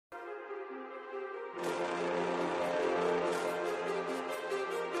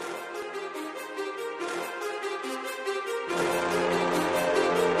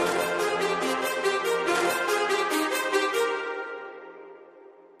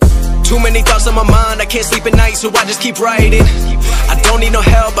Too many thoughts on my mind, I can't sleep at night, so I just keep writing. I don't need no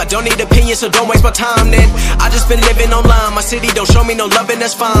help, I don't need opinions, so don't waste my time then. I just been living online, my city don't show me no love and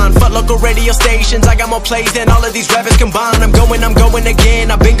that's fine. Fuck local radio stations, I got more plays than all of these rappers combined. I'm going again,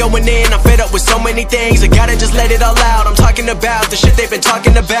 I've been going in, I'm fed up with so many things. I gotta just let it all out, I'm talking about the shit they've been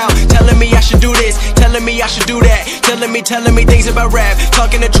talking about. Telling me I should do this, telling me I should do that. Telling me things about rap.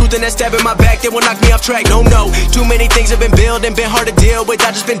 Talking the truth and that stab in my back, they will knock me off track, no. Too many things have been building, been hard to deal with,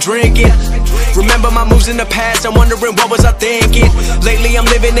 I just been drinking. Remember my moves in the past, I'm wondering what was I thinking. Lately I'm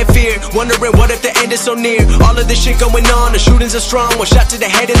living in fear, wondering what if the end is so near. All of this shit going on, the shootings are strong. One shot to the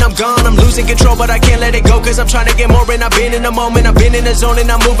head and I'm gone. I'm losing control but I can't let it go, cause I'm trying to get more. And I've been in the moment, I've been in the zone, and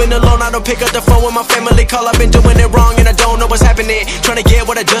I'm moving alone. I don't pick up the phone when my family call, I've been doing it wrong and I don't know what's happening. Trying to get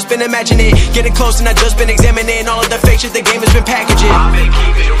what I just been imagining, getting close and I just been examining all of the fake shit the game has been packaging. I've been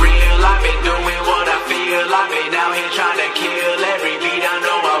keeping real, I've been doing what I feel. I've been out here trying to kill every beat, I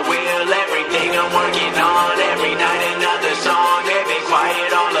know I will. Everything I'm working on, every night another song. They've been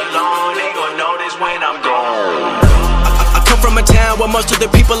quiet all along, they gon' notice when I'm gone. I come from a town where most of the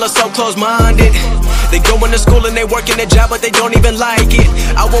people are so close-minded. They going to school and they working a job but they don't even like it.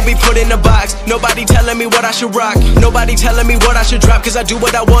 I won't be put in a box, nobody telling me what I should rock. Nobody telling me what I should drop, cause I do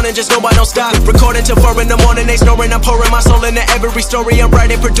what I want and just know I don't stop. Recording till 4 in the morning, they snoring. I'm pouring my soul into every story. I'm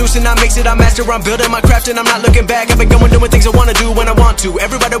writing, producing, I mix it, I master. I'm building my craft and I'm not looking back. I've been going doing things I wanna do when I want to.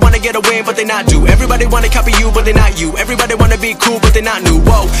 Everybody wanna get a win but they not do. Everybody wanna copy you but they not you. Everybody wanna be cool but they not new.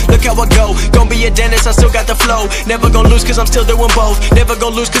 Whoa, look how I go, gonna be a dentist, I still got the flow. Never gonna lose cause I'm still doing both. Never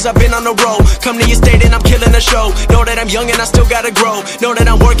gonna lose cause I've been on the road. Come to your state and I'm killing the show. Know that I'm young and I still gotta grow. Know that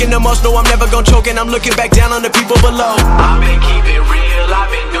I'm working the most, know I'm never gonna choke. And I'm looking back down on the people below. I've been keeping real, I've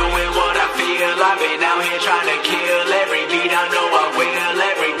been doing what I feel. I've been out here trying to kill every beat, I know I will.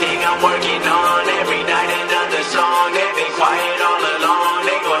 Everything I'm working on, every night another song. They've been quiet all along,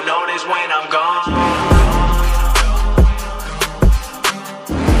 they gon' notice when I'm gone.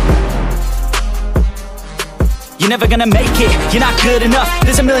 You're never gonna make it, you're not good enough.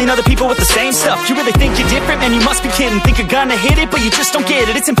 There's a million other people with the same stuff. You really think you're different? Man, you must be kidding. Think you're gonna hit it, but you just don't get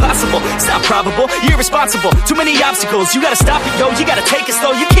it. It's impossible, it's not probable, you're irresponsible. Too many obstacles, you gotta stop it, yo. You gotta take it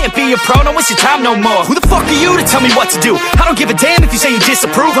slow, you can't be a pro. Don't waste your time no more. Who the fuck are you to tell me what to do? I don't give a damn if you say you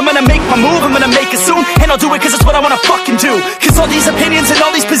disapprove. I'm gonna make my move, I'm gonna make it soon. And I'll do it cause it's what I wanna fucking do. Cause all these opinions and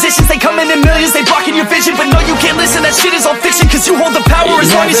all these positions, they come in millions, they blocking your vision. But no, you can't listen, that shit is all fiction. Cause you hold the power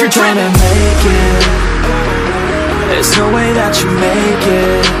as long as you're driven. Make it. There's no way that you make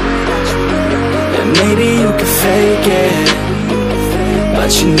it. And maybe you can fake it,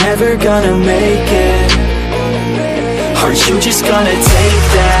 but you're never gonna make it. Aren't you just gonna take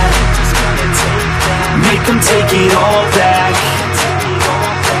that? Make them take it all back.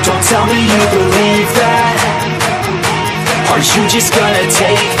 Don't tell me you believe that. Aren't you just gonna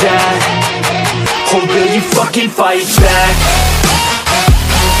take that? Or will you fucking fight back?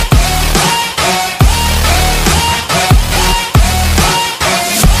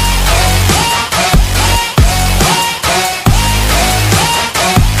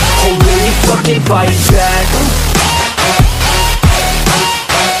 Fight back.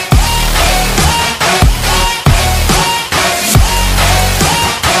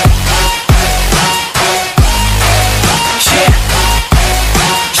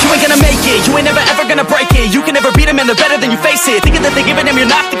 You ain't never ever gonna break it. You can never beat them and they're better than you face it. Thinking that they give a damn, you're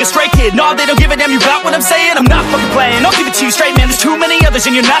not thinking straight, kid. No, they don't give a damn, you got what I'm saying? I'm not fucking playing, I'll give it to you straight, man. There's too many others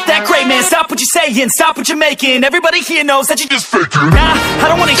and you're not that great, man. Stop what you're saying, stop what you're making. Everybody here knows that you just faking. Nah,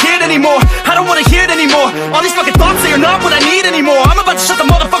 I don't wanna hear it anymore, I don't wanna hear it anymore. All these fucking thoughts, they are not what I need anymore. I'm about to shut the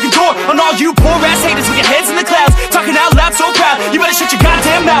motherfucking door on all you poor ass haters with your heads in the clouds, talking out loud so proud. You better shut your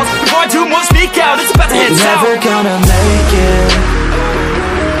goddamn mouth before I do more speak out. It's about to head south. You're never gonna make it.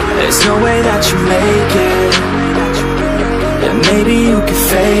 There's no way that you make it. And maybe you can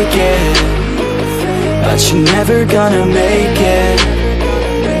fake it, but you're never gonna make it.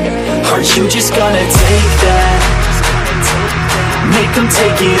 Aren't you just gonna take that? Make them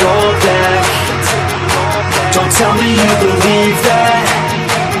take it all back. Don't tell me you believe that.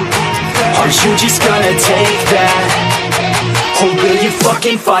 Aren't you just gonna take that? Or will you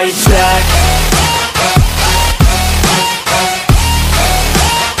fucking fight back?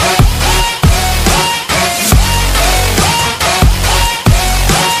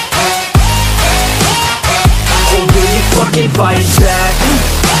 Fight back.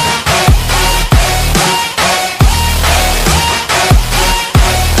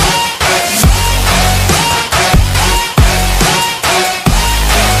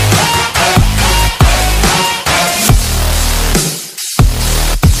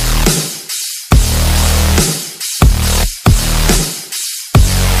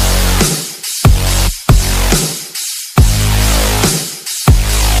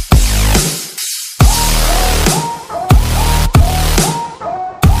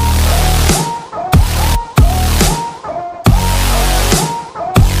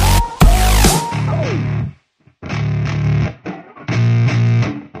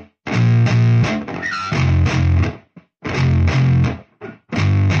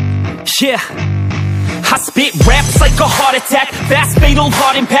 Yeah, I spit raps like a heart attack, fast fatal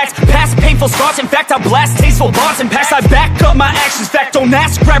heart impacts, past painful scars. In fact, I blast tasteful bars and packs. I back up my actions, fact don't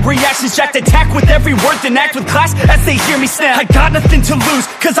ask, grab reactions, jacked attack with every word, then act with class as they hear me snap. I got nothing to lose,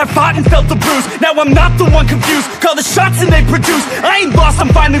 cause I fought and felt the bruise. Now I'm not the one confused, call the shots and they produce. I ain't lost,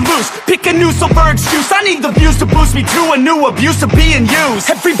 I'm finally loose, pick a new silver excuse. I need the views to boost me to a new abuse of being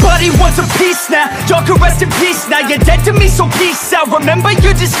used. Everybody wants a piece now, y'all can rest in peace now. You're dead to me, so peace out, remember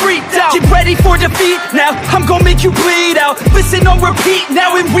you're discreet out. Get ready for defeat now, I'm gonna make you bleed out. Listen on repeat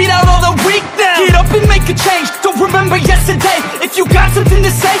now and weed out all the weak now. Get up and make a change, don't remember yesterday. If you got something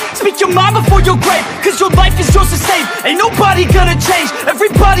to say, speak your mind before your grave, cause your life is yours to save. Ain't nobody gonna change,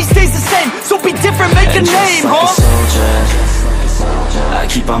 everybody stays the same. So be different, make a name, like a soldier, I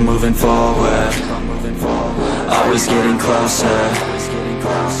keep on moving forward, always getting closer.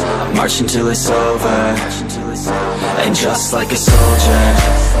 I'm marching till it's over. And just like a soldier,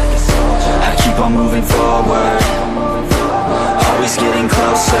 I keep on moving forward, always getting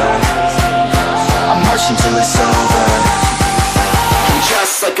closer. I'm marching till it's over. And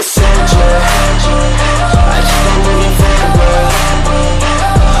just like a soldier, I keep on moving forward,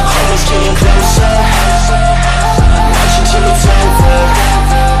 always getting closer. I'm marching till it's over.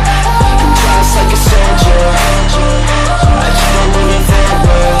 And just like a soldier, I keep on moving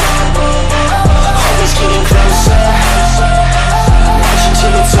forward, always getting closer. I'm marching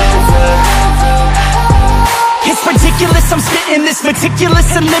till it's over. It's ridiculous, I'm spitting this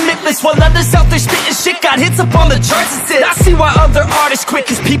meticulous and limitless, while others out there spitting shit got hits up on the charts and shit. I see why other artists quit,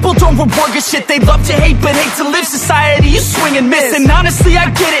 cause people don't reward good shit. They love to hate but hate to live. Society, you swing and miss. And honestly, I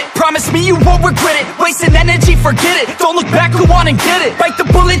get it, promise me you won't regret it. Wasting energy, forget it, don't look back, go on and get it. Bite the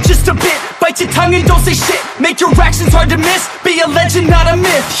bullet just a bit, bite your tongue and don't say shit. Make your actions hard to miss, be a legend, not a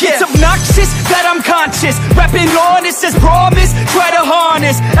myth. Yeah. It's obnoxious that I'm conscious, rapping honest as promise. Try to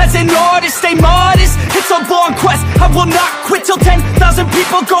harness, as an artist, stay modest. It's a long quest, I will not quit till 10,000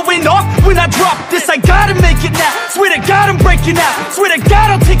 people going off when I drop this. I gotta make it now, swear to God I'm breaking out. Swear to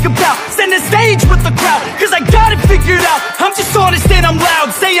God I'll take a bow, stand the stage with the crowd, cause I got it figured out. I'm just honest and I'm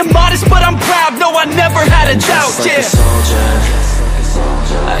loud, saying modest but I'm proud. No, I never had a doubt, like yeah. a soldier,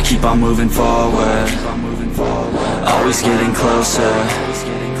 I keep on moving forward, always getting closer.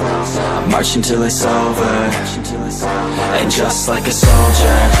 I'm marching till it's over. And just like a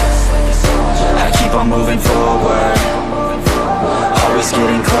soldier, I keep on moving forward, always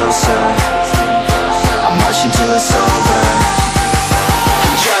getting closer. I'm marching till it's over.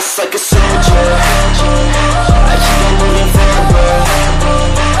 And just like a soldier, I keep on moving forward,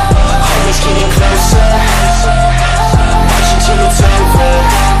 always getting closer. I'm marching till it's over.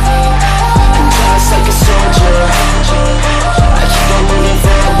 And just like a soldier, I keep on moving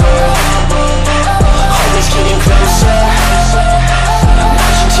forward, always getting closer. I'm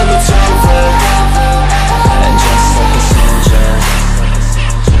marching till it's over. And just like a soldier,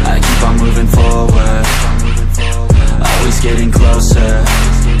 I keep on moving forward, always getting closer.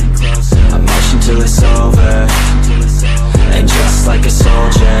 I'm marching till it's over. And just like a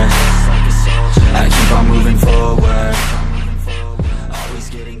soldier, I keep on moving forward, always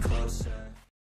getting closer.